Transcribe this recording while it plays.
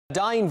A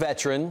dying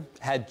veteran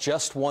had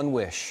just one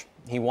wish.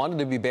 He wanted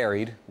to be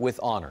buried with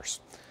honors.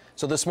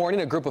 So this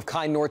morning, a group of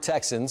kind North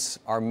Texans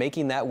are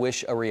making that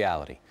wish a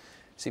reality.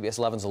 CBS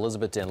 11's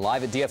Elizabeth Dinh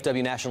live at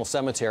DFW National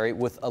Cemetery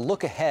with a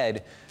look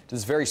ahead to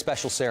this very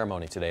special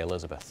ceremony today.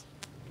 Elizabeth.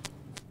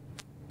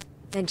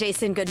 And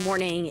Jason, good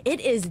morning. It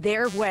is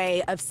their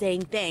way of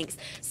saying thanks.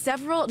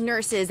 Several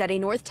nurses at a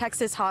North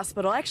Texas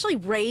hospital actually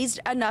raised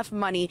enough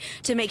money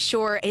to make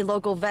sure a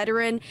local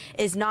veteran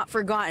is not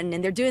forgotten.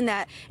 And they're doing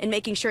that and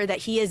making sure that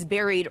he is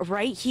buried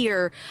right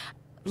here,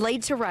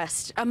 laid to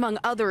rest, among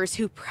others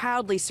who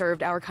proudly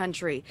served our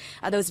country.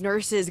 Those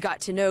nurses got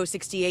to know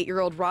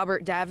 68-year-old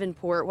Robert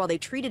Davenport while they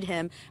treated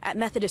him at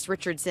Methodist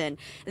Richardson.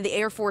 The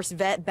Air Force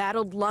vet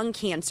battled lung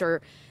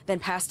cancer, then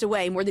passed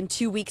away more than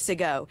 2 weeks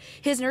ago.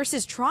 His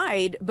nurses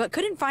tried, but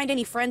couldn't find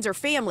any friends or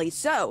family,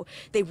 so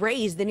they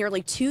raised the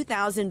nearly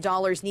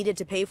 $2,000 needed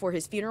to pay for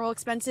his funeral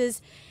expenses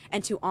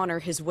and to honor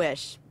his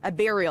wish, a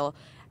burial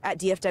at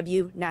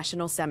DFW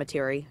National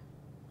Cemetery.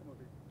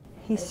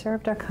 He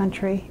served our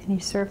country, and he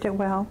served it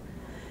well,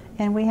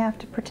 and we have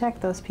to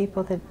protect those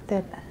people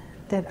that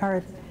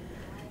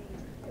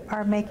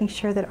are making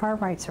sure that our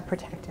rights are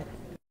protected.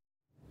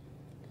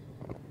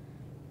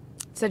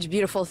 Such a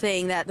beautiful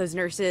thing that those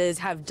nurses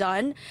have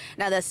done.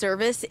 Now the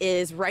service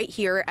is right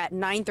here at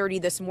 9:30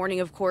 this morning.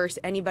 Of course,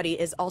 anybody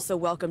is also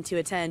welcome to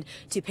attend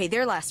to pay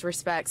their last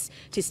respects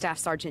to Staff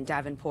Sergeant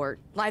Davenport.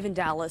 Live in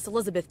Dallas,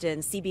 Elizabeth Dinh,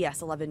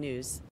 CBS 11 News.